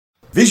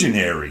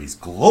Visionaries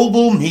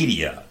Global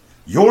Media,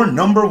 your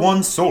number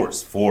one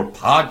source for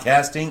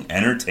podcasting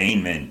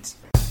entertainment.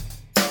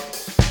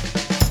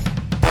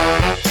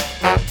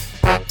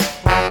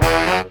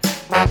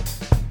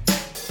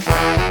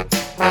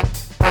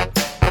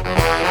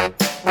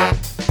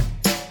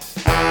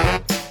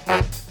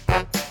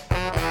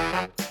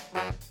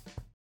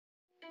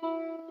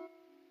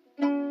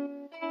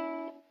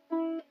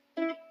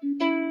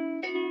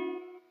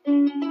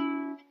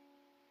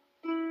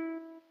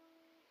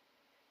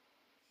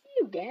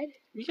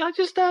 Yeah, I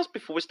just asked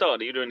before we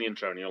started. Are you doing the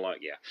intro? And you're like,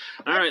 yeah.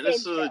 All right,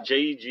 this is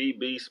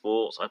JGB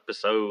Sports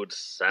episode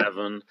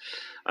 7.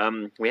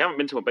 We haven't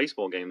been to a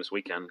baseball game this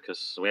weekend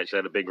because we actually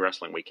had a big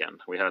wrestling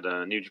weekend. We had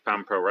New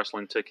Japan Pro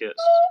Wrestling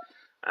tickets,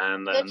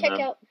 and then go check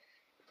out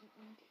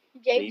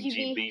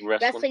JGB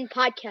Wrestling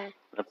Podcast.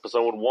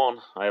 Episode 1.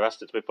 I've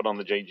asked it to be put on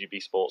the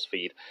JGB Sports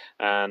feed,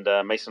 and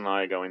Mason and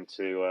I are going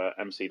to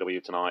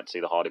MCW tonight to see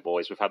the Hardy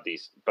Boys. We've had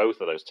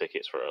both of those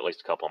tickets for at least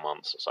a couple of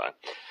months, so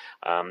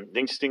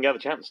just didn't get the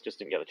chance.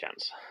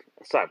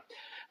 So,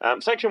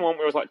 section 1, we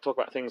always like to talk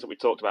about things that we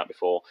talked about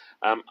before.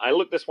 I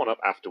looked this one up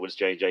afterwards,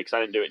 JJ, because I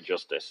didn't do it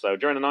justice. So,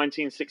 during the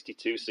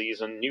 1962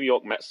 season, New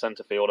York Mets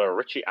center fielder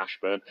Richie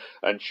Ashburn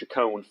and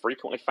Chacon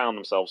frequently found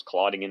themselves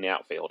colliding in the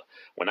outfield.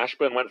 When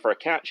Ashburn went for a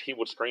catch, he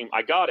would scream,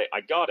 I got it,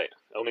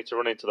 only to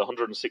run into the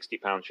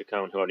 160-pound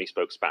Chacon who only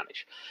spoke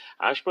Spanish.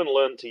 Ashburn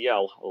learned to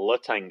yell, "Le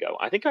tengo."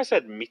 I think I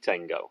said "mi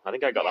tengo." I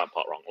think I got that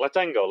part wrong. "Le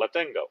tengo, le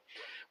tengo,"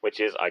 which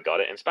is, I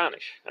got it in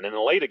Spanish. And in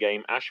a later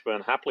game,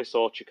 Ashburn happily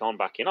saw Chacon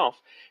backing off.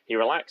 He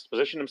relaxed,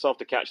 positioned himself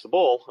to catch the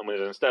ball, and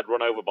was instead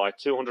run over by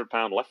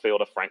 200-pound left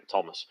fielder Frank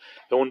Thomas,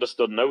 who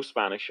understood no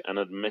Spanish and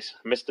had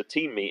missed a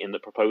team meeting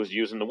that proposed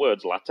using the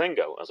words "La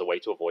tengo" as a way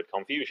to avoid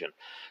confusion.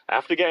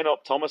 After getting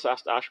up, Thomas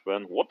asked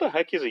Ashburn, "What the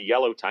heck is a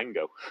yellow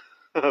tango?"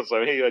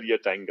 So he heard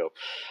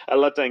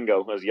La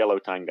Tengo as Yellow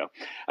Tango.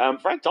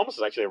 Frank Thomas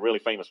is actually a really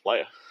famous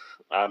player.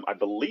 I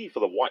believe for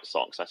the White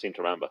Sox, I seem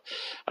to remember.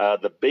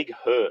 The Big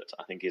Hurt,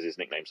 I think, is his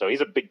nickname. So he's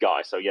a big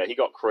guy. So yeah, he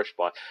got crushed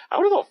by... I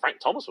would have thought Frank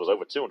Thomas was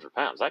over 200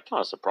 pounds. That kind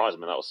of surprised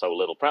me that was so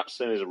little.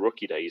 Perhaps in his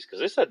rookie days, because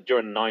this said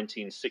during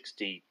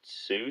 1962.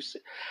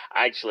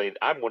 Actually,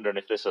 I'm wondering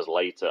if this is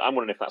later. I'm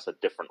wondering if that's a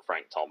different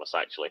Frank Thomas,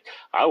 actually.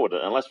 I would,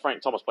 unless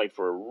Frank Thomas played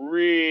for a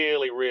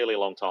really, really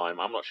long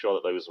time, I'm not sure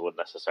that those would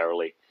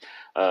necessarily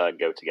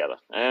go together.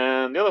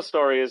 And the other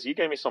story is, you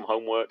gave me some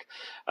homework.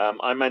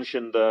 I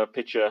mentioned a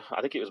pitcher,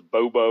 I think it was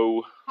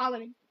Bobo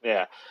Holloman.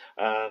 Yeah,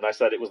 and I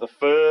said it was the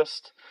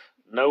first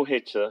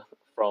no-hitter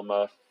from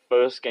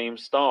first game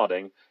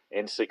starting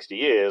in 60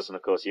 years, and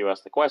of course you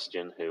asked the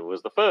question, who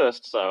was the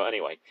first? So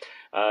anyway,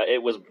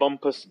 it was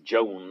Bumpus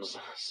Jones.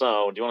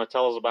 So, do you want to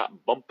tell us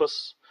about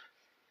Bumpus?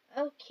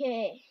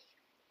 Okay.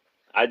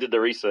 I did the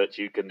research,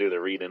 you can do the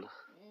reading.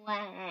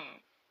 Wow.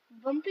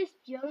 Bumpus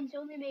Jones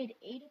only made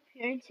 8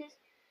 appearances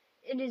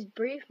in his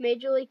brief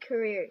Major League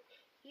career.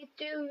 He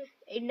threw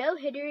a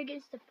no-hitter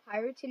against the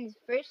Pirates in his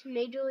first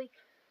Major League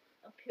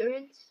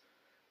appearance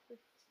with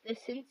the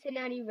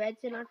Cincinnati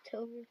Reds on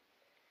October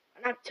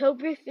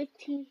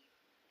 15,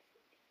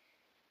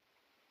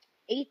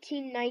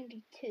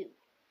 1892.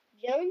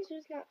 Jones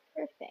was not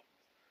perfect,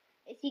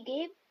 as he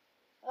gave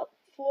up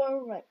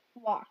 4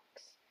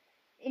 walks,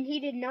 and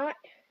he did not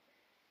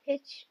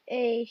pitch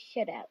a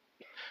shutout.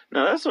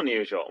 No, that's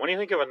unusual. When you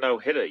think of a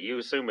no-hitter, you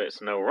assume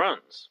it's no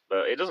runs,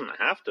 but it doesn't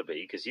have to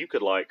be, because you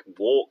could,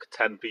 walk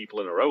 10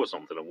 people in a row or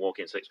something and walk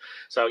in 6.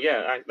 So,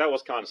 yeah, that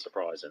was kind of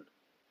surprising.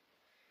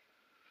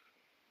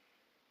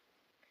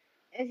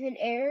 As an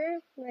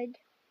error led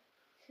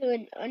to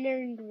an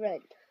unearned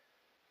run.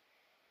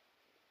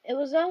 It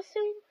was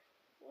also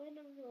one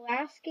of the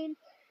last games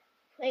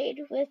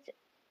played with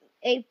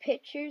a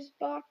pitcher's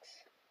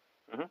box,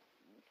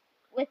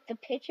 with the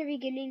pitcher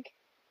beginning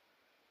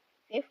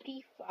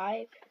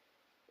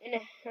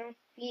 55.5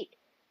 feet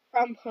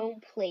from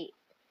home plate.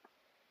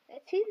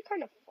 That seems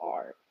kind of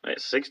far.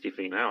 It's 60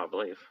 feet now, I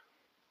believe.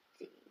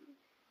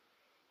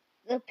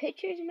 The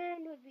pitcher's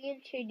mound would be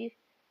introduced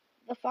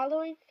the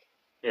following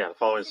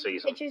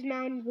season. The pitcher's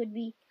mound would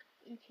be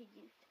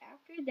introduced.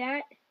 After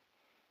that,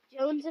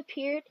 Jones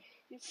appeared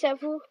in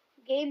several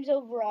games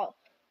overall,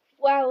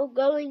 while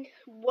going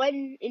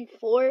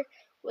 1-4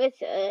 with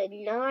a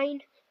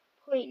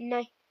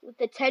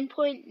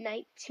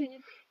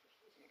 10.19.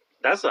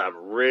 That's a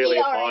really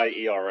ERA. high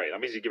ERA. That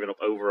means you're giving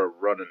up over a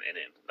run an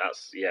inning.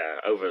 That's,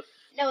 over...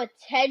 No, a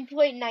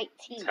 10.19.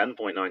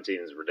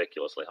 10.19 is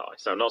ridiculously high.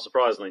 So, not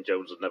surprisingly,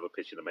 Jones would never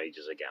pitch in the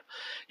majors again.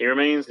 He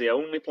remains the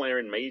only player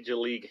in Major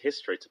League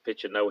history to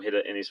pitch a no-hitter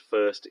in his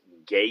first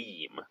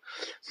game.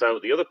 So,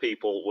 the other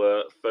people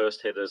were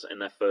first hitters in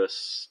their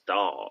first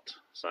start.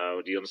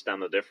 So, do you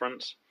understand the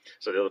difference?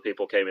 So, the other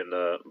people came in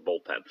the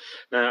bullpen.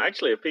 Now,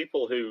 actually, of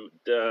people who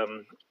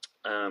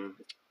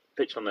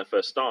pitched on their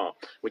first start.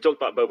 We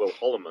talked about Bobo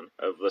Holloman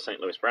of the St.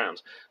 Louis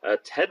Browns.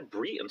 Ted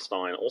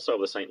Breitenstein, also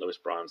of the St. Louis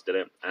Browns, did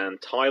it. And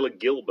Tyler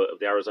Gilbert of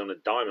the Arizona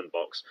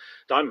Diamondbacks,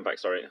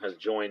 has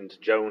joined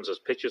Jones as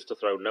pitchers to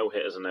throw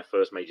no-hitters in their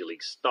first Major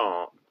League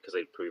start, because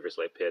they'd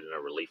previously appeared in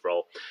a relief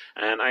role.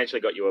 And I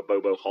actually got you a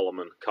Bobo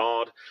Holloman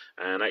card,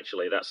 and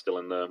actually that's still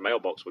in the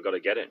mailbox. We've got to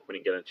get it. We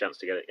didn't get a chance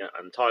to get it yet.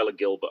 And Tyler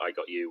Gilbert, I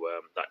got you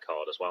that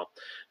card as well.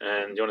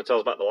 And do you want to tell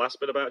us about the last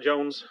bit about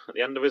Jones at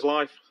the end of his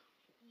life?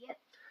 Yep.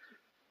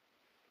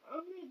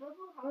 Only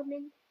Bobo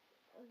Holloman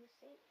of the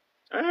St.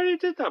 I already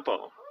did that,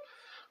 Paul.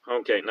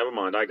 Okay, never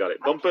mind, I got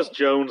it. Bumpus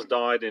Jones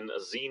died in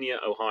Xenia,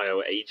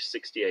 Ohio, age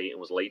 68,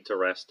 and was laid to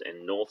rest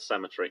in North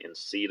Cemetery in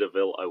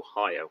Cedarville,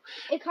 Ohio.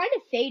 It kind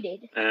of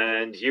faded.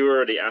 And you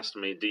already asked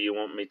me, do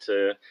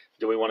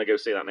we want to go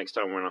see that next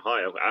time we're in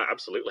Ohio?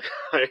 Absolutely.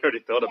 I already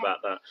thought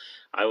about that.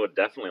 I would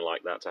definitely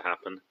like that to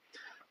happen.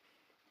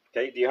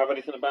 Okay, do you have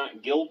anything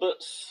about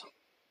Gilbert's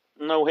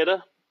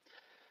no-hitter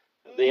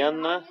at the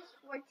end there?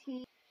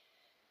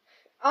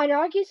 On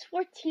August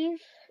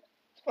 14th,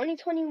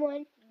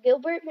 2021,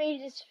 Gilbert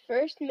made his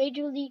first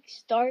Major League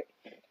start.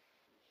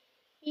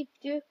 He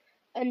threw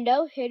a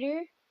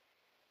no-hitter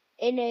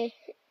in a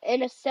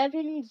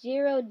 7-0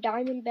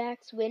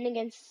 Diamondbacks win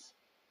against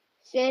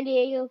San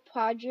Diego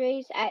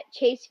Padres at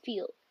Chase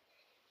Field.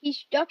 He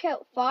struck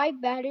out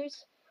 5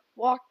 batters,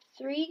 walked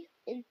 3,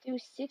 and threw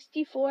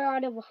 64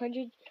 out of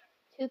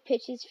 102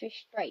 pitches for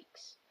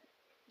strikes.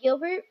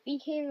 Gilbert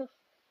became the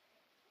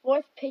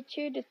 4th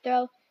pitcher to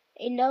throw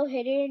a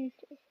no-hitter in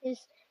his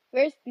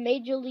first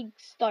Major League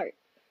start.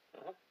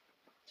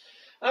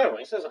 Oh,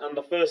 it says, and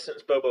the first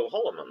since Bobo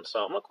Holloman,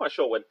 so I'm not quite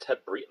sure when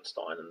Ted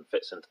Breitenstein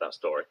fits into that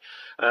story.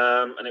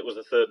 And it was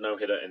the 3rd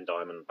no-hitter in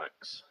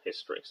Diamondbacks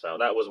history, so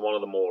that was one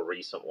of the more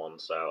recent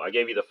ones. So I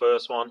gave you the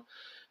first one,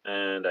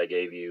 and I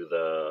gave you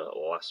the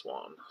last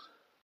one.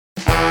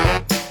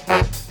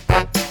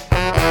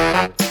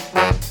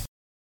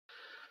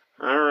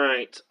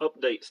 Alright,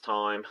 updates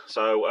time.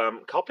 So,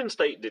 Coppin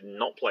State did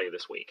not play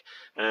this week,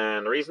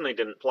 and the reason they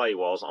didn't play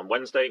was, on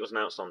Wednesday it was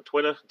announced on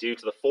Twitter, due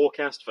to the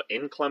forecast for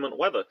inclement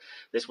weather,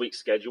 this week's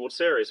scheduled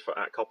series for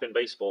at Coppin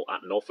Baseball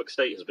at Norfolk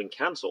State has been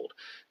cancelled.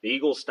 The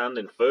Eagles stand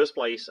in first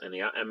place in the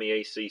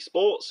MEAC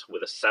Sports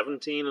with a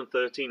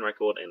 17-13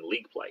 record in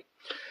league play.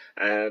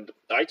 And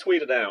I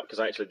tweeted out, because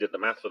I actually did the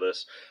math for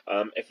this,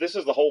 if this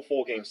is the whole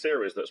 4-game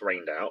series that's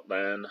rained out,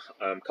 then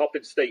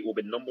Coppin State will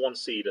be number 1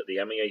 seed at the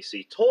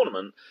MEAC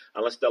tournament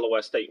unless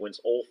Delaware State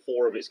wins all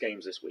 4 of its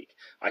games this week.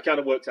 I kind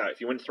of worked out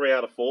if you win 3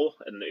 out of 4,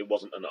 and it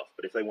wasn't enough,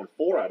 but if they won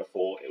 4 out of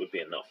 4, it would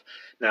be enough.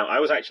 Now, I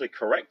was actually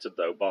corrected,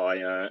 though,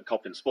 by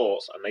Coppin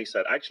Sports, and they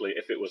said, actually,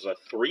 if it was a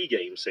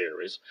 3-game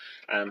series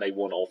and they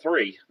won all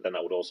 3, then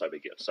that would also be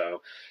good.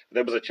 So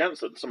there was a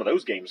chance that some of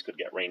those games could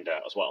get rained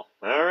out as well.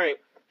 All right.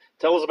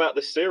 Tell us about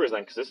this series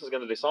then, because this is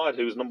going to decide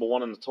who's number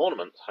 1 in the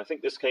tournament. I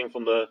think this came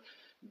from the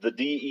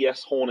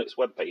DES Hornets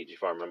webpage,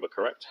 if I remember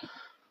correct.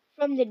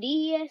 From the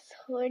DES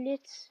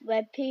Hornets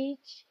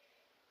webpage,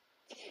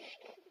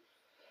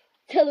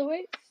 Delaware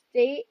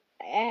State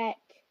that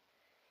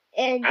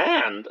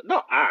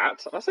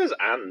says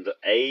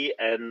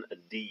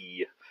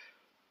A-N-D.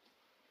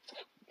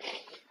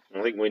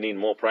 I think we need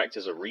more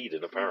practice of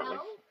reading, apparently.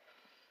 No.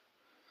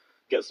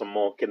 Get some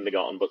more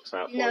kindergarten books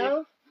out for you.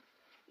 No,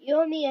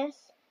 UMES.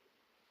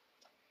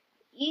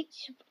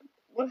 Each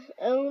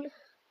own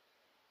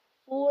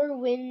 4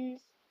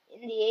 wins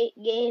in the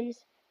 8 games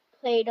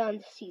played on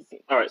the season.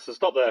 Alright, so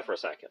stop there for a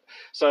second.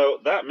 So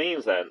that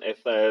means then,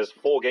 if there's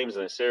 4 games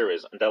in a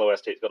series and Delaware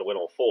State's got to win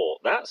all 4,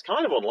 that's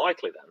kind of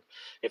unlikely then.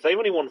 If they've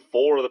only won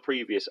 4 of the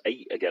previous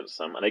 8 against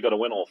them and they've got to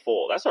win all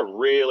 4, that's a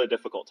really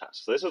difficult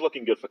task. So this is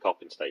looking good for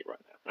Coppin State right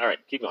now.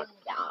 Alright, keep going.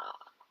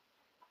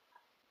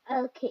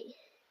 Okay.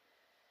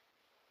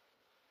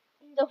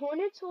 The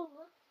Hornets will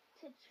look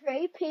to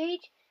Trey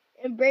Page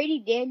and Brady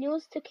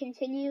Daniels to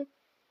continue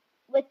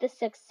with the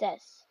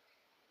success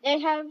they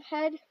have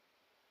had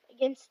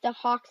against the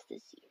Hawks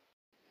this year.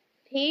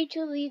 Page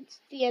leads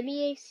the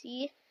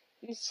MEAC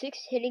in 6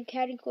 hitting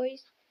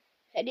categories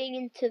heading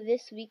into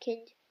this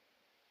weekend.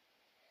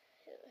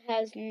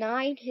 Has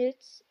 9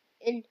 hits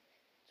and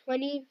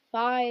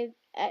 25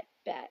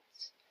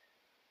 at-bats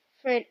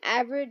for an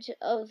average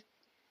of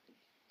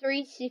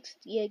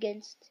 .360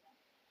 against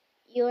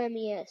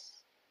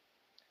UMES.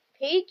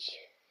 Page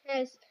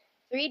has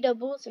 3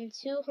 doubles and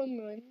 2 home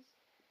runs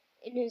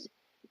in his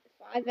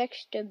 5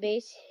 extra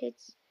base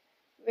hits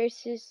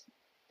versus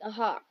the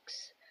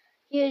Hawks.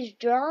 He has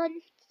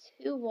drawn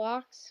 2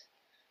 walks,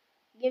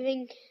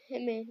 giving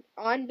him an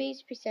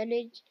on-base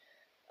percentage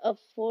of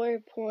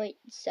 4.7.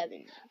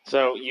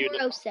 So you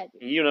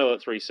know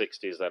that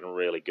 360 is then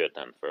really good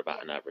then for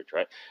about an average,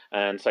 right?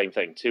 And same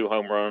thing, 2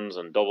 home runs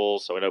and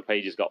doubles. So we know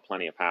Page has got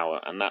plenty of power,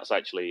 and that's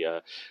actually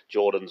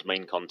Jordan's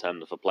main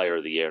contender for Player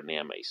of the Year in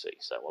the MAC.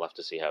 So we'll have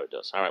to see how it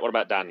does. All right, what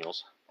about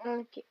Daniels?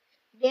 Okay,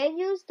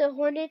 Daniels, the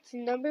Hornets'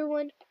 number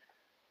 1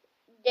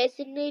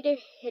 designated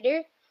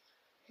hitter,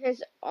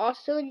 has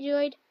also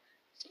enjoyed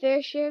his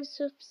fair share of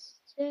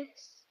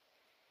success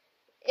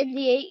in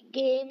the 8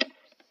 games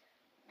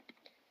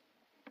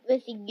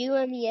with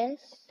UMES.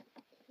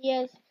 He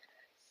has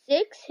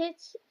 6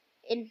 hits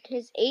in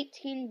his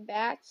 18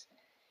 bats,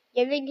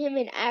 giving him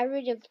an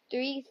average of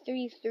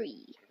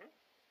 3.33.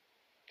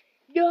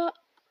 Yeah.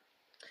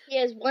 He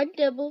has 1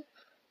 double,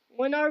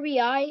 1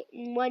 RBI,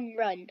 and 1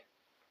 run.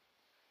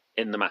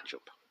 In the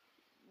matchup.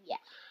 Yeah.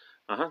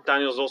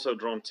 Daniel's also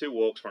drawn 2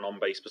 walks for an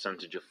on-base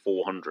percentage of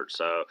 400,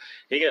 so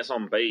he gets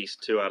on base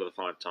 2 out of the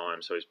 5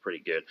 times, so he's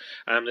pretty good.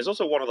 There's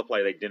also one other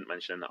player they didn't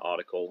mention in the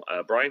article.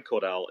 Brian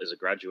Cordell is a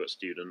graduate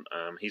student.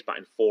 He's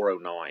batting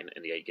 .409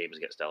 in the 8 games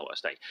against Delaware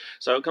State.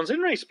 So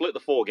considering he split the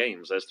 4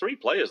 games, there's 3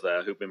 players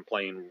there who've been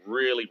playing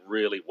really,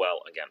 really well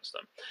against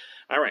them.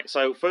 All right,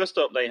 so first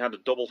up, they had a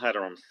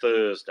doubleheader on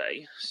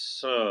Thursday.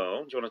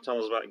 So, do you want to tell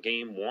us about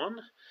Game 1?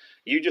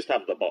 You just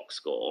have the box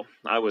score.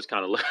 I was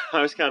kind of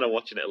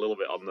watching it a little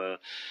bit on the.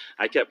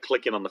 I kept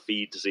clicking on the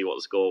feed to see what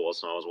the score was,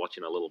 so I was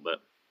watching a little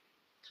bit.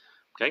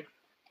 Okay.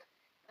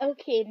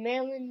 Okay,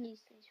 Maryland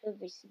Eastern Shore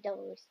versus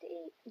Delaware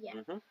State.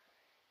 Yeah.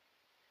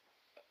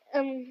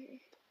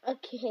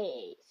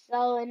 Okay,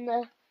 so in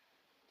the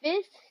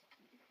 5th,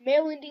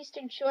 Maryland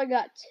Eastern Shore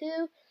got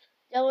 2,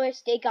 Delaware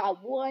State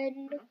got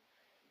 1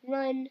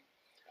 run,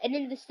 and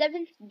in the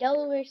 7th,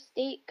 Delaware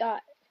State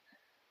got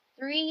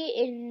 3,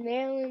 and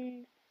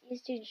Maryland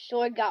Eastern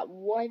Shore got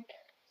 1,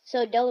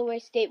 so Delaware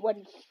State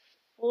won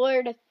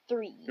 4-3.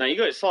 Now you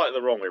got it slightly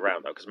the wrong way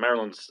around though, because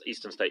Maryland's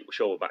Eastern State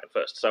Shore were batting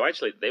first. So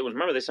actually,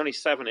 remember there's only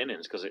 7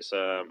 innings because it's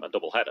a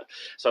double header.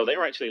 So they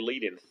were actually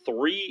leading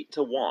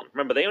 3-1.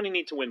 Remember, they only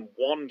need to win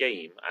 1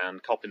 game,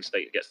 and Coppin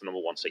State gets the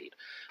number 1 seed.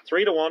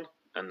 3-1.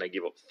 And they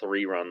give up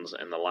 3 runs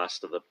in the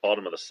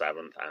bottom of the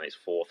 7th, and it's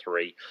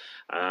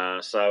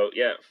 4-3. So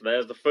yeah,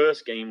 there's the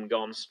first game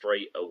gone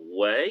straight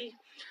away.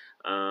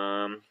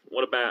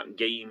 What about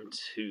Game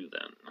 2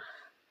 then?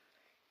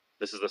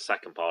 This is the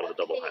second part of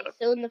the doubleheader.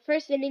 So in the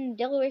first inning,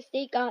 Delaware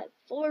State got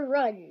 4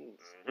 runs.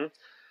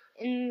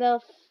 In the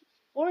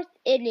 4th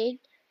inning,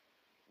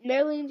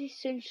 Maryland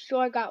Eastern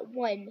Shore got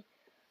 1.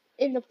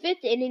 In the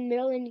 5th inning,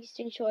 Maryland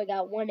Eastern Shore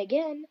got 1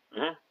 again.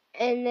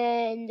 And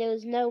then there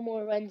was no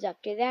more runs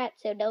after that,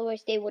 so Delaware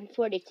State won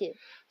 4-2.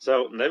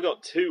 So they've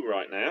got 2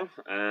 right now,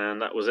 and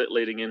that was it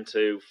leading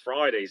into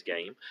Friday's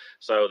game.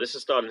 So this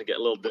is starting to get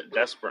a little bit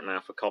desperate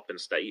now for Coppin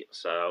State.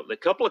 So a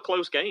couple of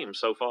close games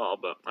so far,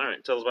 but all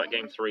right, tell us about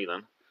Game 3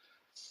 then.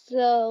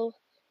 So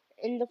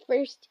in the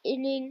first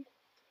inning,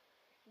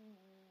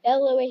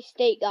 Delaware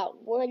State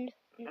got 1.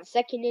 In the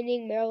second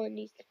inning, Maryland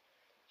Eastern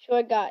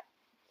Shore got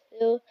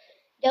 2.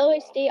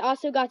 Delaware State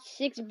also got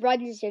 6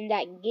 runs in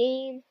that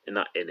game. In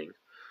that inning.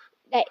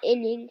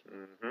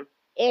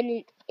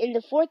 And in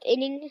the 4th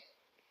inning,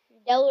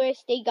 Delaware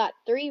State got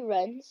 3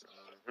 runs.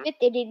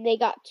 5th inning, they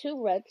got 2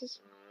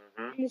 runs.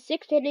 In the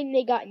 6th inning,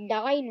 they got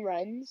 9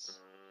 runs.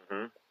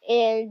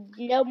 And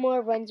no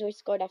more runs were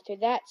scored after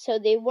that. So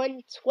they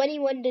won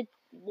 21-1.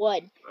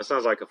 That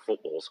sounds like a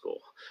football score.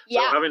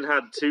 Yeah. So having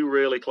had 2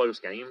 really close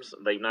games,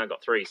 they've now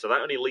got 3. So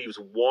that only leaves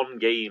 1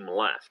 game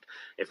left.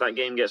 If that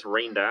game gets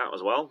rained out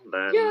as well,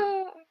 then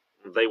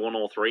they won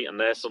all 3, and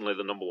they're suddenly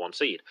the number 1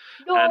 seed.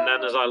 No. And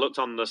then as I looked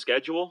on the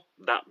schedule,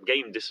 that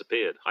game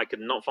disappeared. I could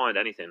not find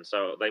anything,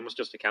 so they must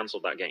just have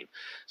cancelled that game.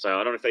 So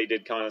I don't know if they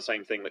did kind of the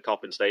same thing that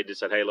Coppin State did,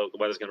 said, hey, look, the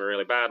weather's going to be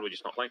really bad, we're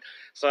just not playing.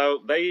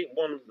 So they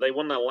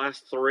won their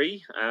last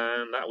 3,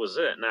 and that was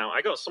it. Now,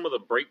 I got some of the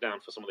breakdown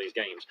for some of these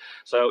games.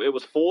 So it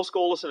was 4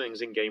 scoreless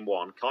innings in Game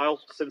 1. Kyle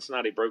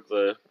Cincinnati broke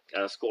the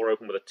score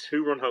open with a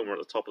 2-run homer at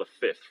the top of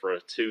the 5th for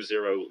a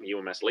 2-0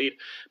 UMS lead.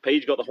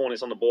 Page got the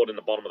Hornets on the board in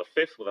the bottom of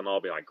the 5th with an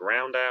RBI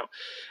ground out.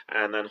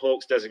 And then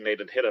Hawks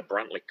designated hitter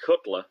Brantley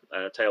Cutler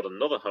tallied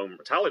another home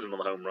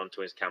run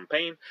to his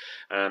campaign,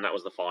 and that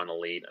was the final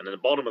lead. And in the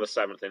bottom of the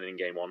 7th inning in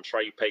Game 1,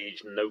 Trey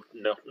Page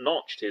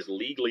notched his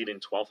league-leading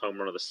 12th home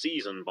run of the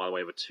season by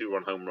way of a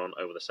 2-run home run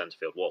over the center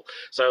field wall.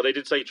 So they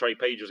did say Trey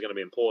Page was going to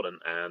be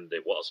important, and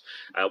it was.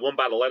 One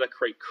batter later,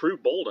 Crew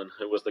Bolden,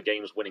 who was the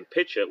game's winning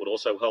pitcher, would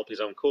also help his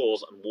own cause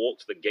and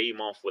walked the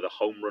game off with a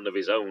home run of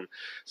his own.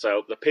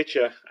 So the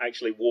pitcher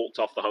actually walked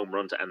off the home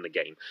run to end the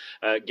game.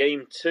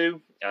 Game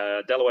 2,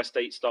 Delaware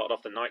State started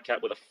off the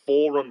nightcap with a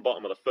 4-run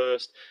bottom of the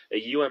 1st. A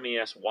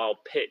UMES wild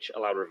pitch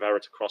allowed Rivera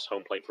to cross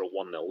home plate for a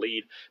 1-0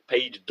 lead.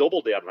 Page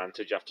doubled the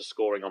advantage after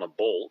scoring on a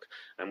balk,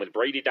 and with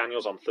Brady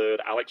Daniels on 3rd,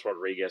 Alec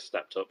Rodriguez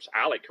stepped up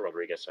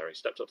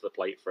to the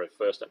plate for a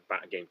first at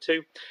bat of Game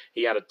 2.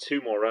 He added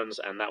 2 more runs,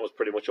 and that was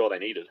pretty much all they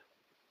needed.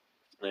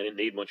 They didn't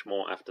need much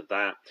more after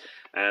that.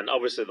 And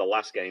obviously the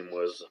last game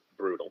was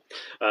brutal.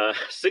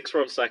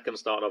 6-run second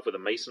started off with a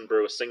Mason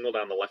Brewer single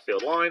down the left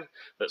field line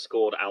that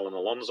scored Alan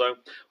Alonso.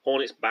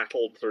 Hornets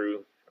battered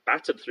through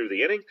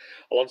the inning.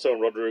 Alonso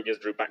and Rodriguez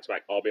drew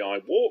back-to-back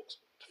RBI walks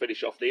to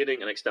finish off the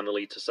inning and extend the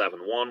lead to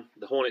 7-1.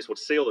 The Hornets would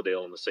seal the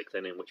deal in the 6th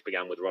inning, which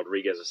began with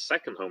Rodriguez's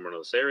second home run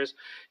of the series.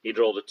 He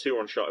drilled a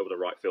 2-run shot over the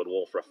right field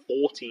wall for a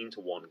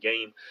 14-1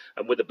 game,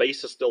 and with the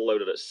bases still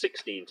loaded at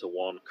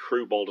 16-1,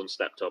 Crew Bolden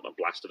stepped up and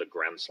blasted a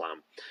grand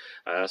slam.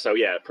 So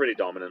yeah, pretty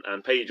dominant.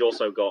 And Page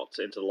also got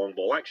into the long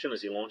ball action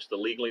as he launched the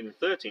league-leading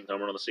 13th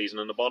home run of the season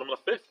in the bottom of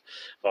the 5th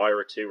via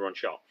a 2-run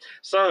shot.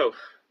 So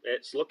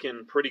it's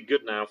looking pretty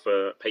good now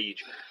for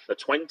Paige. The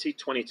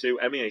 2022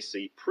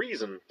 MEAC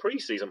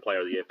preseason player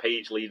of the year.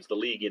 Paige leads the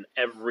league in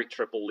every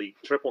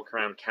Triple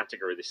Crown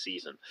category this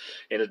season.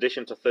 In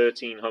addition to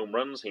 13 home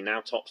runs, he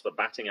now tops the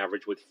batting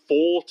average with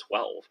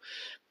 412.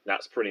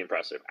 That's pretty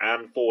impressive.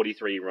 And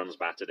 43 runs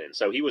batted in.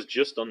 So he was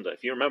just under.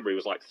 If you remember, he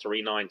was like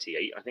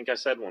 398, I think I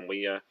said when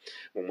we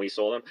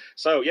saw them.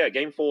 So, yeah,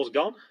 Game 4's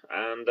gone.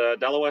 And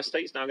Delaware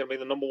State's now going to be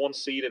the number 1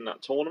 seed in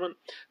that tournament.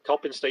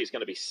 Coppin State's going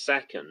to be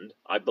second.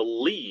 I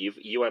believe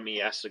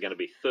UMES are going to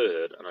be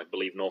third. And I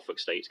believe Norfolk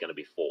State's going to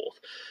be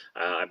fourth.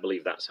 I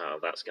believe that's how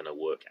that's going to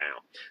work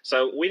out.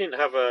 So we didn't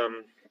have...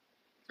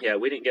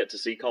 we didn't get to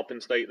see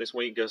Coppin State this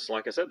week because,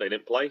 like I said, they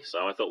didn't play.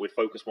 So I thought we'd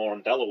focus more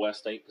on Delaware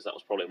State because that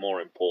was probably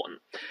more important.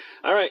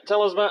 All right,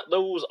 tell us about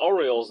those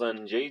Orioles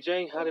then,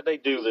 JJ. How did they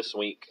do this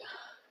week?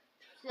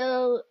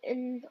 So,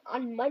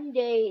 on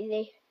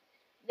Monday,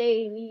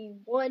 they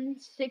won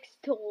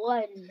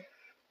 6-1.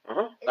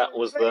 That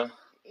was the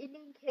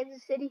inning.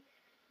 Kansas City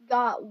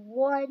got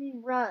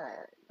 1 run.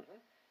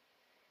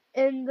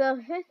 In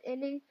the 5th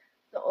inning,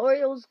 the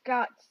Orioles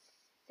got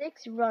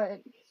 6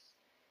 runs.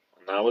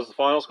 That was the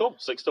final score,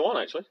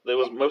 6-1. Actually, there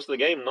was most of the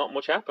game. Not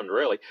much happened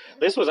really.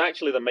 This was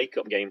actually the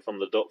makeup game from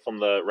the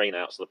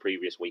rainouts the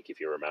previous week,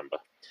 if you remember,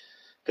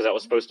 because that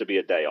was supposed to be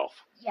a day off.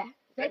 Yeah,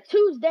 the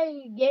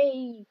Tuesday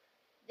game,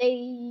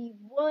 they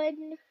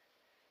won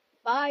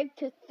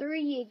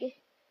 5-3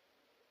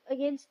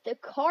 against the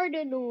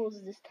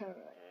Cardinals this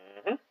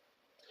time.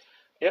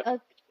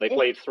 Yep, they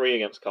played 3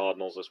 against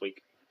Cardinals this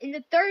week. In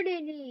the 3rd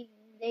inning,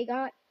 they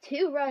got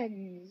 2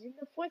 runs. In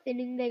the 4th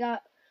inning, they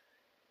got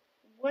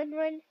 1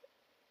 run.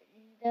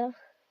 In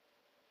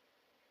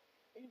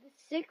the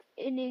 6th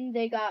inning,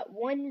 they got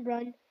 1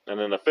 run. And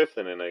in the 5th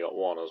inning, they got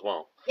 1 as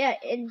well. Yeah,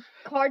 and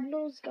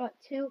Cardinals got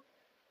 2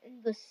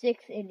 in the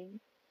 6th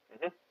inning.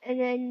 And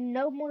then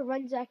no more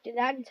runs after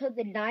that until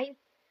the 9th,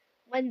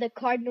 when the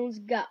Cardinals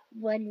got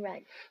 1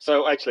 run.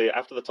 So, actually,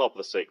 after the top of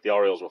the 6th, the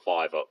Orioles were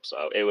 5 up,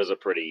 so it was a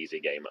pretty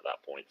easy game at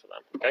that point for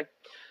them. Okay?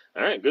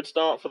 All right, good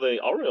start for the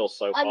Orioles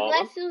so far.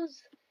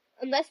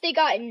 Unless they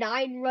got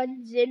 9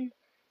 runs in,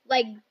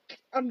 like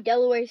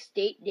Delaware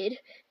State did.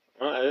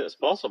 It's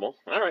possible.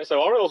 All right, so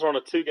Orioles are on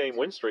a 2-game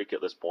win streak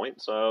at this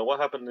point. So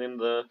what happened in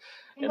the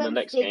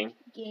next game?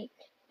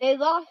 They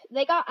lost.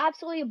 They got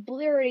absolutely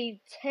obliterated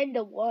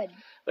 10-1.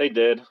 They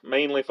did,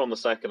 mainly from the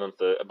 2nd and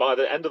 3rd. By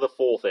the end of the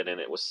 4th inning,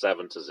 it was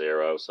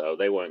 7-0, so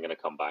they weren't going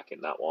to come back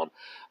in that one.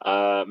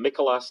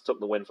 Mikolas took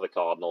the win for the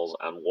Cardinals,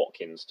 and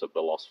Watkins took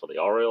the loss for the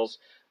Orioles.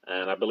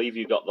 And I believe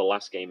you got the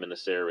last game in the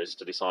series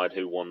to decide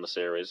who won the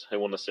series. Who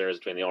won the series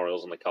between the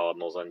Orioles and the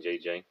Cardinals and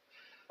JJ?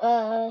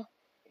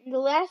 In the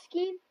last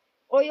game,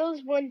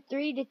 Orioles won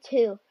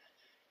 3-2.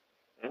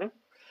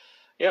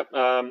 Yep,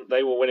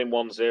 they were winning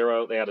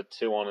 1-0. They had a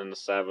 2-on in the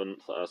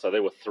 7th, so they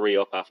were 3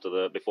 up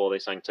before they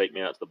sang "Take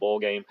Me Out" to the ball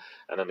game,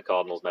 and then the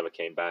Cardinals never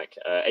came back.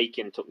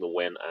 Aiken took the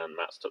win, and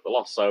Matz took the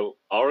loss. So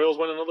Orioles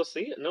win another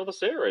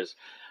series.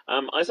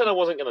 I said I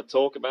wasn't going to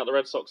talk about the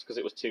Red Sox because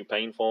it was too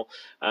painful.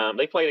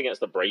 They played against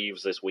the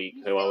Braves this week,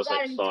 who I was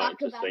excited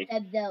to see.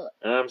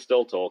 I'm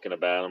still talking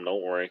about them,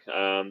 don't worry.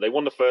 They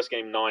won the first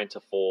game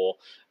 9-4,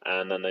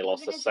 and then they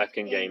lost the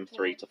second game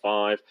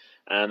 3-5.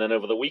 And then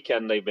over the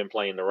weekend, they've been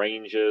playing the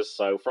Rangers.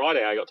 So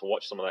Friday, I got to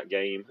watch some of that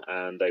game,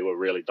 and they were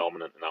really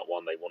dominant in that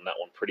one. They won that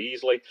one pretty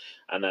easily.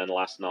 And then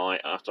last night,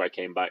 after I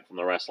came back from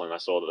the wrestling, I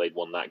saw that they'd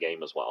won that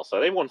game as well.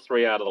 So they won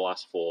 3 out of the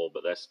last 4,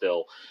 but they're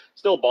still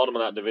bottom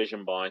of that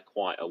division by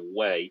quite a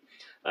way.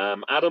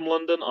 Adam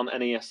London on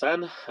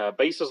NESN.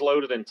 Bases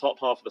loaded in top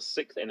half of the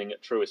 6th inning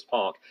at Truist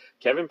Park.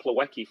 Kevin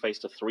Plawecki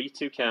faced a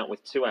 3-2 count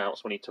with 2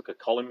 outs when he took a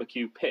Colin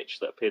McHugh pitch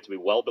that appeared to be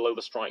well below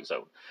the strike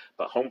zone.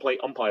 But home plate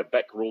umpire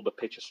Beck ruled the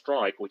pitch a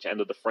strike, which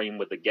ended the frame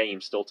with the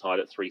game still tied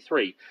at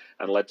 3-3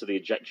 and led to the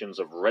ejections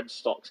of Red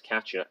Sox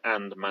catcher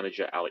and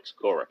manager Alex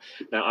Cora.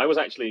 Now,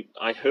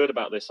 I heard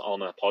about this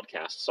on a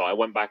podcast, so I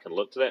went back and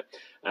looked at it.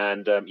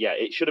 And,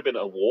 it should have been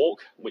a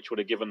walk, which would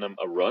have given them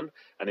a run.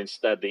 And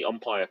instead, the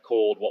umpire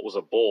called what was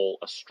a ball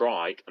a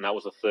strike, and that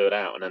was the 3rd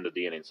out and ended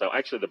the inning. So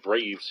actually, the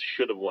Braves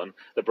should have won.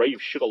 The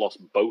Braves should have lost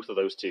both of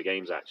those 2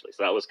 games, actually.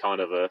 So that was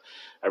kind of a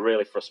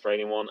really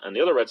frustrating one. And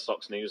the other Red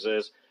Sox news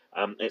is,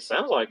 it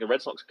sounds like the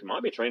Red Sox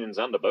might be training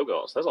Xander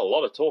Bogaerts. There's a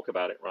lot of talk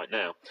about it right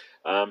now.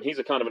 He's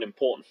a kind of an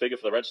important figure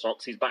for the Red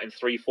Sox. He's batting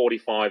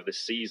 .345 this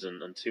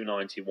season and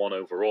 .291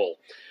 overall.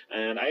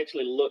 And I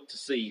actually looked to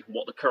see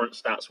what the current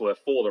stats were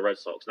for the Red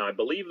Sox. Now, I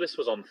believe this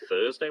was on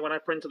Thursday when I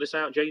printed this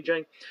out, JJ.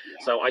 Yeah.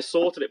 So I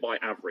sorted it by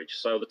average.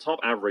 So the top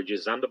average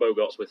is Xander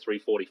Bogaerts with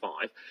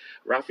 .345,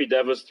 Rafi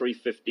Devers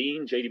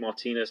 .315, JD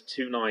Martinez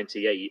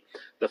 .298.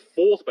 The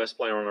 4th best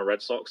player on the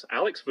Red Sox,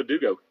 Alex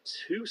Verdugo,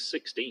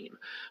 .216.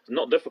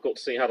 Not difficult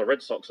to see how the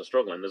Red Sox are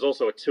struggling. There's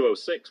also a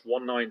 206,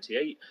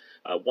 198,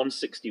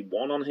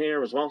 161 on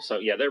here as well. So,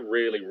 yeah, they're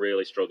really,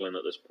 really struggling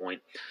at this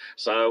point.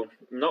 So,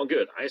 not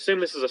good. I assume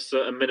this is a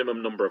certain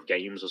minimum number of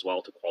games as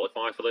well to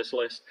qualify for this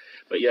list.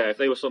 But, yeah, if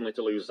they were suddenly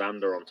to lose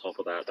Xander on top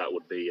of that, that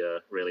would be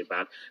really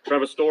bad.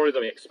 Trevor Story,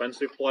 the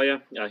expensive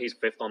player, he's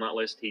 5th on that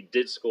list. He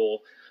did score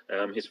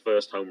His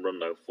first home run,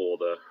 though, for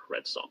the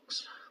Red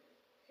Sox.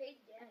 Hey,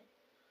 Dad.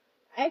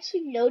 I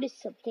actually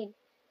noticed something.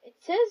 It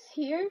says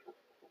here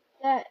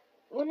that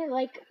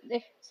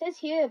it says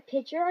here a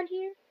pitcher on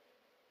here,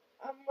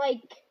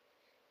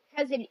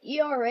 has an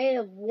ERA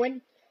of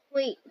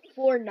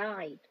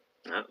 1.49.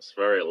 That's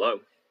very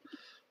low.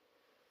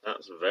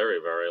 That's very,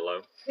 very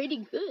low. Pretty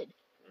good.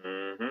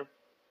 Mm-hmm.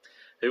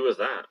 Who was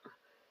that?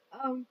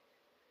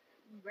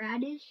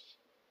 Radish.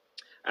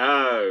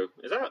 Oh,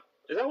 is that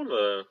one of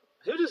the...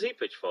 Who does he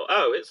pitch for?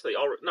 Oh, it's the...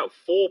 No,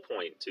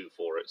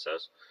 4.24 it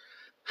says.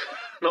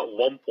 Not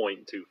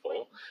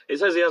 1.24. It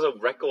says he has a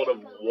record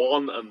of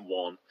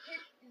 1-1.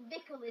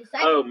 Nicholas.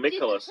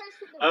 Nicholas.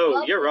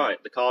 Oh, you're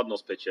right. The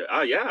Cardinals pitcher.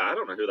 Oh, yeah. I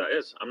don't know who that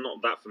is. I'm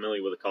not that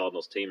familiar with the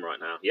Cardinals team right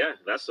now. Yeah,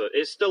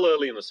 it's still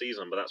early in the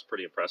season, but that's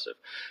pretty impressive.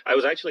 I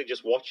was actually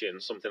just watching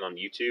something on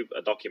YouTube,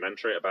 a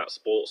documentary about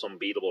sports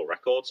unbeatable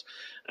records,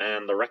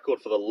 and the record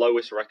for the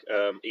lowest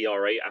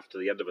ERA after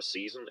the end of a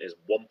season is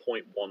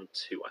 1.12.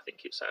 I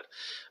think it said.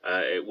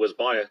 It was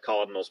by a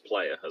Cardinals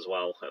player as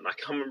well, and I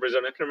can't remember his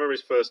own. I can remember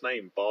his first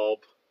name,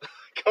 Bob.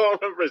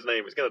 Can't remember his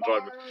name. It's gonna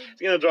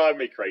drive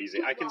me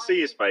crazy. I can see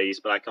his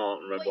face, but I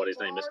can't remember what his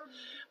name is.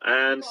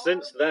 And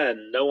since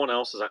then, no one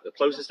else has. The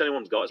closest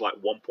anyone's got is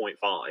like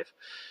 1.5.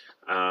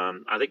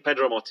 I think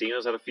Pedro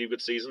Martinez had a few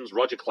good seasons.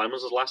 Roger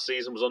Clemens' last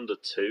season was under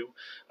 2.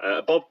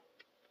 Bob.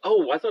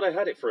 Oh, I thought I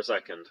had it for a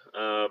second.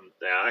 Yeah,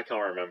 I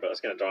can't remember. That's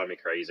going to drive me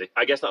crazy.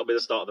 I guess that'll be the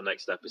start of the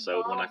next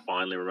episode when I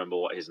finally remember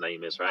what his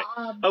name is, right?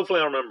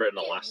 Hopefully I'll remember it in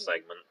the last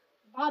segment.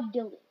 Bob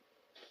Dylan.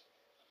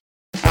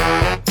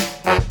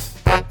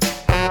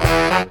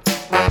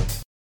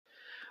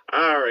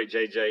 Alright,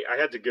 JJ, I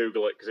had to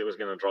Google it because it was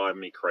going to drive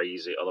me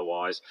crazy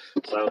otherwise.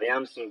 So the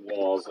answer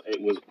was,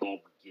 it was Bob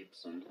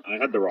Gibson. I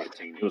had the right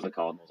team. It was the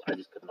Cardinals. I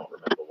just could not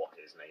remember what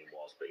his name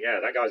was. But yeah,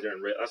 that guy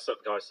certainly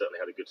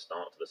had a good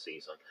start to the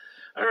season.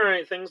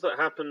 Alright, things that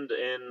happened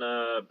in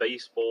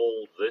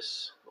baseball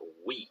this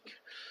week.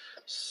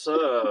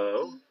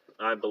 So,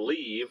 I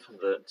believe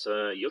that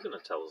you're going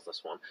to tell us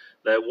this one.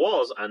 There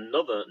was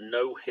another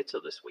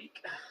no-hitter this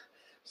week.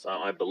 So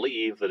I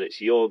believe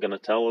that you're going to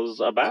tell us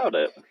about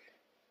it.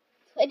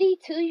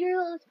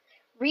 22-year-old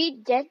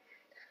Reed Detmers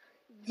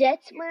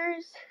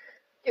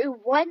threw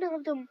one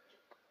of the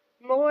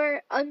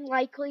more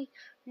unlikely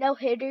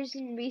no-hitters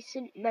in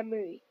recent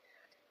memory.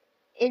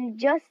 In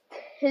just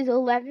his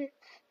 11th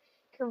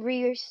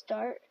career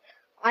start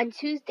on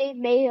Tuesday,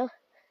 May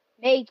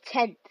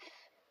 10th.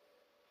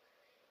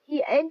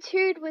 He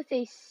entered with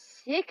a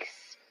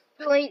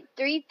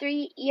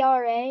 6.33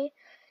 ERA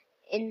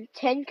in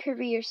 10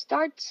 career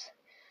starts,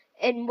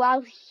 and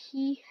while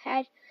he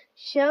had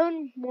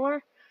shown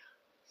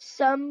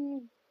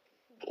some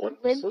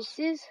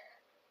glimpses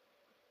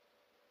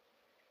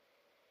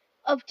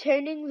of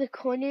turning the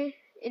corner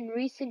in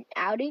recent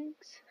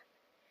outings,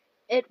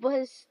 it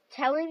was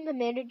telling the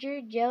manager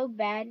Joe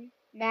Madden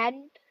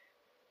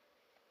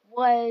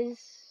was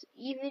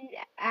even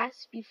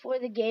asked before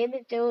the game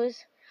if there was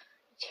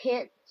a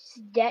chance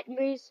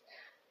Detmers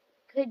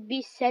could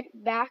be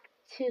sent back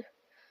to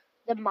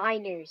the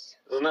minors.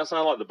 Doesn't that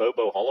sound like the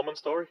Bobo Holloman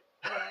story?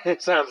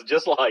 It sounds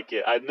just like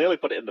it. I nearly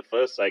put it in the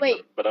first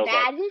segment, but I was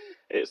Madden? like,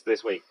 it's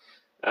this week.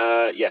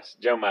 Yes,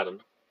 Joe Madden.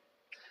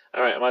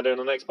 Alright, am I doing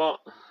the next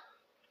part?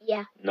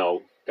 Yeah.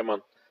 No, come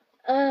on.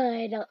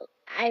 I don't.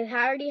 I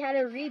already had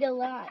to read a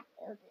lot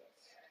of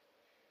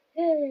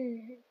this.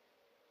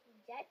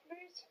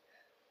 Detmers,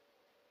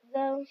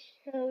 though,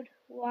 showed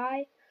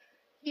why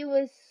he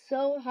was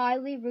so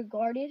highly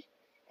regarded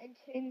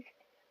entering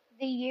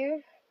the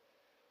year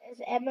as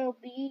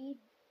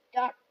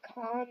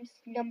MLB.com's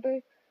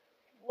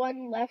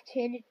 #1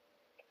 left-handed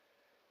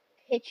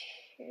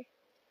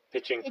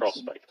Pitching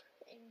prospect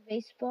in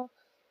baseball,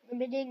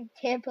 limiting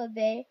Tampa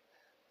Bay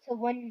to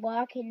 1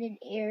 walk and an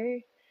error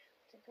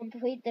to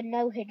complete the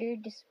no-hitter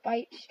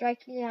despite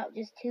striking out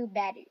just 2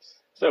 batters.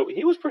 So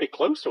he was pretty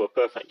close to a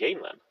perfect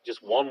game then.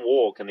 Just 1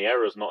 walk, and the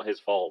error's not his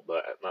fault,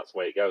 but that's the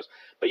way it goes.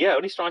 But yeah,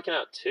 only striking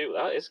out 2.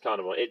 That is kind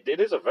of it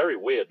is a very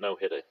weird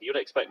no-hitter. You'd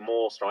expect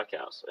more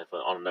strikeouts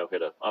on a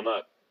no-hitter. I'm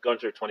not going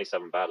through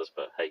 27 batters,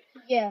 but hey.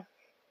 Yeah,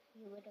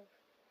 you would have.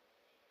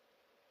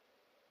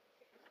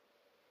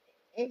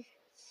 It's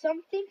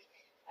something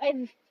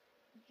I've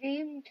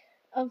dreamed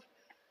of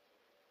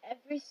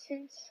ever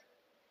since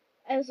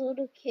I was a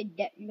little kid,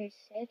 Detmer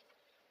said.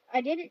 I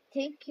didn't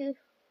think it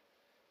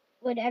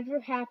would ever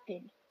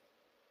happen.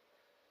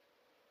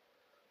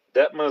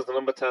 Detmer's the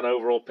number 10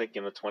 overall pick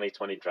in the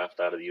 2020 draft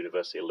out of the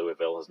University of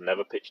Louisville, has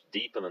never pitched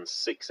deeper than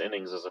 6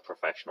 innings as a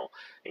professional,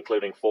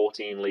 including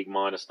 14 league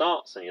minor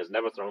starts, and he has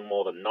never thrown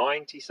more than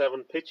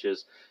 97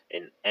 pitches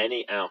in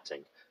any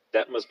outing.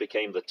 Detmers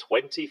became the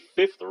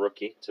 25th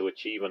rookie to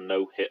achieve a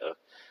no-hitter.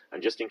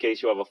 And just in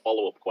case you have a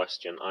follow-up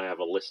question, I have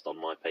a list on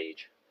my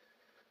page.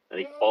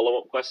 Any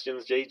follow-up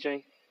questions,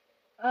 JJ?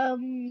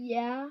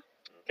 Yeah.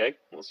 Okay,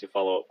 what's your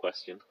follow-up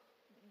question?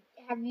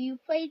 Have you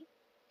played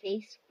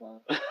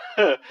baseball?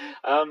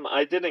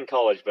 I did in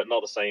college, but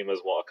not the same as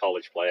what a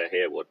college player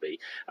here would be.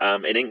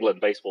 In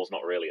England, baseball's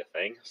not really a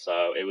thing,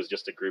 so it was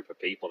just a group of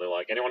people. They're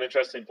like, anyone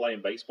interested in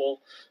playing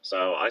baseball?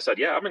 So I said,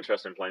 yeah, I'm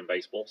interested in playing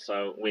baseball.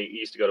 So we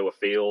used to go to a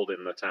field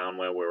in the town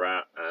where we're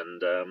at,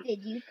 and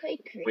Did you play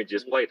cricket? we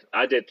just played.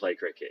 I did play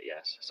cricket,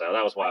 yes. So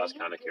that was why I was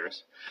kind of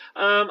curious.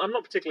 I'm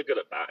not particularly good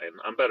at batting.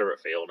 I'm better at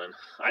fielding.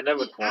 I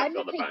never quite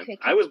got the batting. Cricket.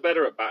 I was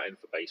better at batting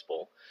for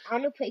baseball. I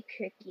want to play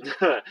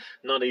cricket.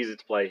 Not easy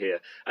to play here.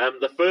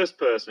 The first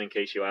person, in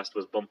case you asked,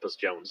 was Bumpus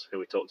Jones, who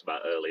we talked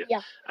about earlier.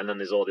 Yeah. And then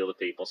there's all the other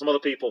people. Some other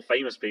people,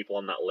 famous people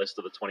on that list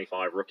of the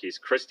 25 rookies.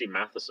 Christy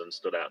Matheson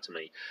stood out to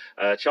me.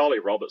 Charlie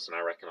Robertson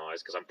I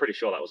recognise, because I'm pretty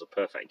sure that was a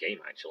perfect game,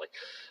 actually.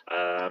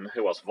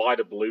 Who else?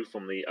 Vida Blue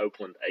from the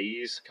Oakland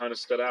A's kind of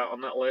stood out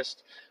on that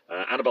list.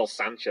 Anibal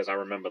Sanchez, I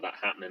remember that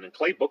happening. And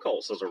Clay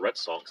Buchholz as a Red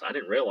Sox. I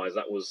didn't realise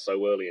that was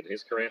so early in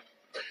his career.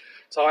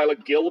 Tyler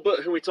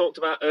Gilbert, who we talked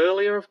about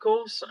earlier, of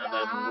course, and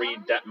then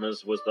Reed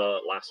Detmers was the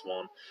last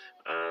one,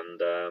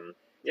 and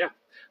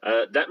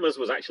Detmers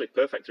was actually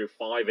perfect through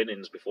 5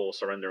 innings before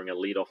surrendering a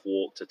leadoff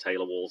walk to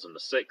Taylor Walls in the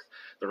 6th.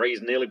 The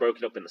Rays nearly broke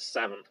it up in the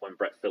 7th when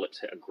Brett Phillips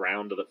hit a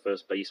grounder that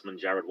first baseman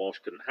Jared Walsh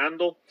couldn't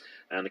handle,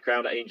 and the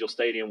crowd at Angel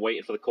Stadium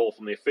waited for the call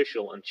from the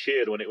official and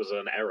cheered when it was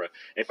an error.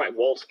 In fact,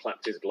 Walsh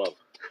clapped his glove.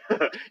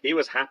 He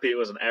was happy it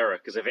was an error,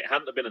 because if it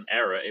hadn't been an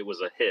error, it was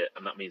a hit,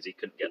 and that means he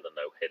couldn't get the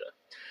no-hitter.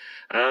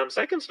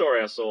 Second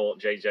story I saw,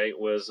 JJ,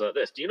 was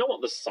this. Do you know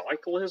what the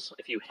cycle is,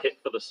 if you hit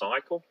for the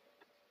cycle?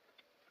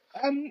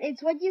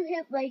 It's when you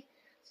hit, like,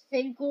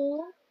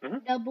 single,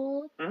 Mhm.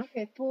 double, Mhm.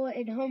 triple,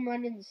 and home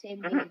run in the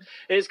same Mhm. game.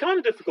 It's kind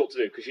of difficult to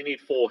do because you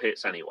need 4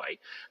 hits anyway,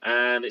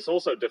 and it's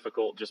also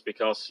difficult just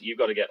because you've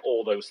got to get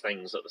all those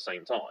things at the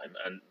same time.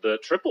 And the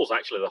triple's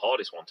actually the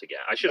hardest one to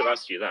get. I should have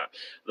asked you that.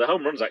 The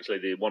home run's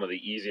actually one of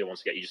the easier ones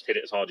to get. You just hit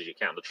it as hard as you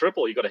can. The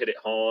triple, you got to hit it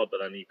hard, but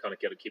then you kind of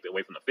got to keep it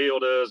away from the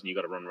fielders, and you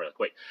got to run really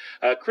quick.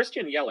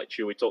 Christian Yelich,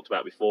 who we talked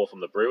about before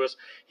from the Brewers,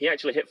 he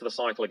actually hit for the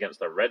cycle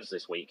against the Reds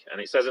this week, and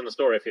it says in the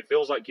story, if it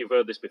feels like you've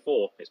heard this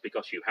before, it's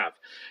because you have.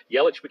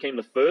 Yelich became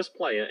the first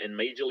player in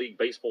Major League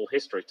Baseball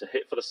history to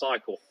hit for the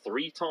cycle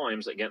 3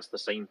 times against the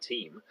same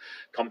team,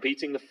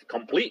 completing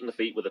the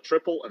feat with a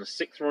triple and a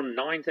 6-run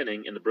 9th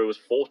inning in the Brewers'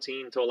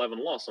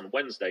 14-11 loss on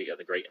Wednesday at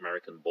the Great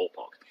American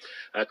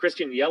Ballpark.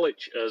 Christian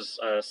Yelich's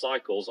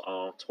cycles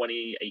are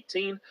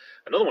 2018,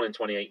 another one in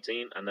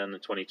 2018, and then in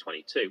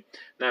 2022.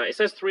 Now, it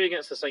says 3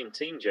 against the same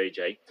team,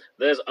 JJ.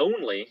 There's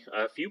only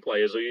a few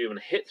players who even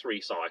hit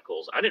 3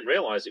 cycles. I didn't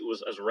realize it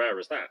was as rare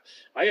as that.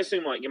 I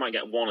assume like you might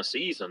get 1 a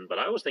season, but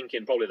I was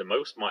thinking probably the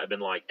most might have been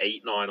like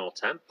 8, 9, or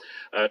 10.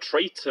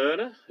 Trey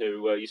Turner,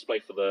 who used to play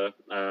for the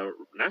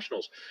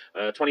Nationals,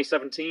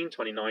 2017,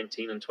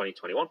 2019, and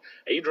 2021.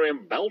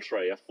 Adrian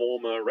Beltre, a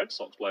former Red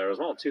Sox player as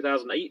well,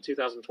 2008,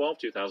 2012,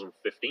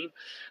 2015.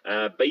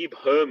 Babe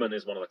Herman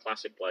is one of the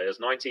classic players,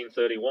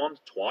 1931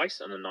 twice,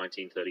 and then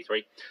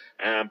 1933.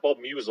 Bob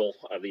Musial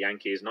of the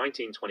Yankees,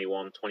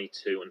 1921,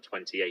 22, and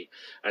 28.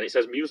 And it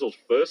says Musial's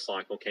first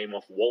cycle came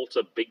off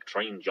Walter Big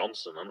Train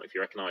Johnson. I don't know if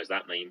you recognize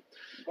that name.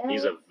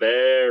 He's a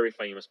very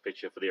famous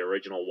pitcher for the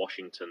original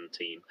Washington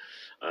team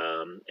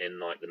in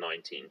like the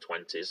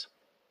 1920s.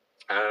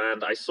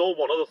 And I saw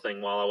one other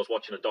thing while I was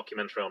watching a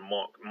documentary on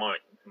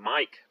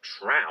Mike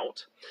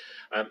Trout.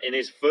 In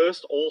his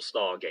first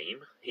All-Star game,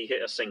 he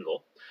hit a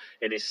single.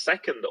 In his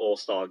second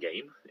All-Star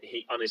game,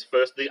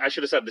 I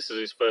should have said this is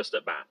his first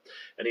at-bat.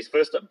 In his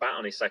first at-bat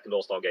on his second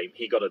All-Star game,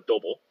 he got a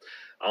double.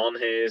 On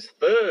his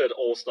third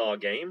All-Star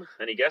game,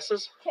 any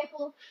guesses?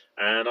 Triple.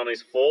 And on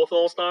his fourth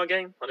All-Star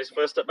game, on his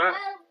first at-bat?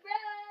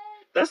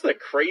 That's the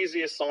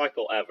craziest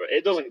cycle ever.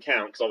 It doesn't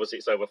count because obviously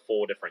it's over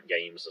 4 different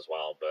games as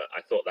well. But I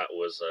thought that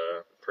was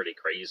pretty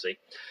crazy.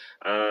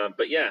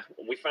 But yeah,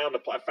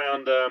 I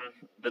found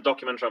the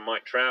documentary on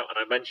Mike Trout, and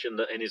I mentioned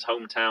that in his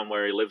hometown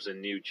where he lives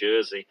in New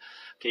Jersey.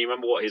 Can you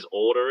remember what his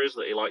order is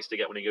that he likes to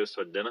get when he goes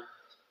to a dinner?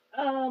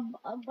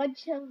 A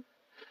bunch of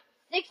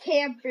 6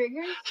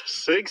 hamburgers.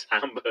 6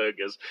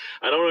 hamburgers.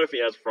 I don't know if he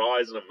has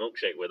fries and a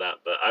milkshake with that,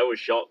 but I was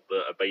shocked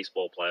that a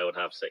baseball player would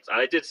have 6. And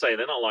I did say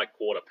they're not like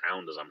quarter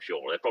pounders, I'm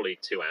sure. They're probably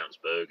 2-ounce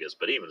burgers,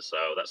 but even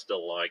so, that's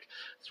still like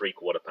 3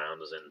 quarter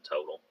pounders in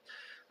total.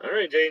 All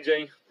right,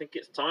 JJ, I think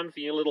it's time for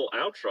your little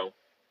outro.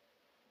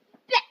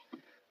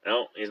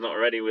 No, he's not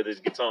ready with his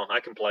guitar. I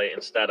can play it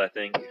instead, I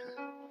think.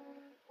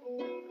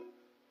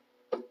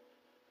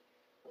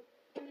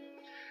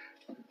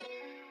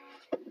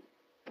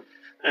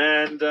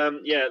 And,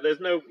 there's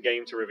no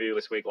game to review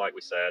this week, like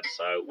we said,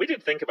 so we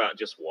did think about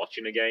just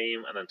watching a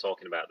game and then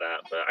talking about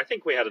that, but I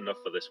think we had enough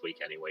for this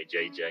week anyway,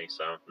 JJ,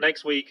 so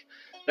next week,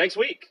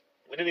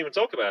 we didn't even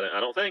talk about it, I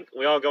don't think.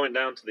 We are going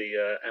down to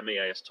the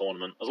MEAS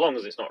tournament, as long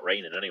as it's not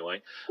raining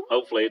anyway.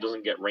 Hopefully it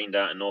doesn't get rained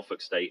out in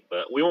Norfolk State,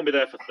 but we won't be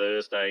there for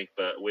Thursday,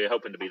 but we're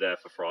hoping to be there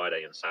for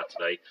Friday and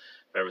Saturday,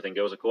 if everything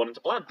goes according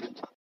to plan.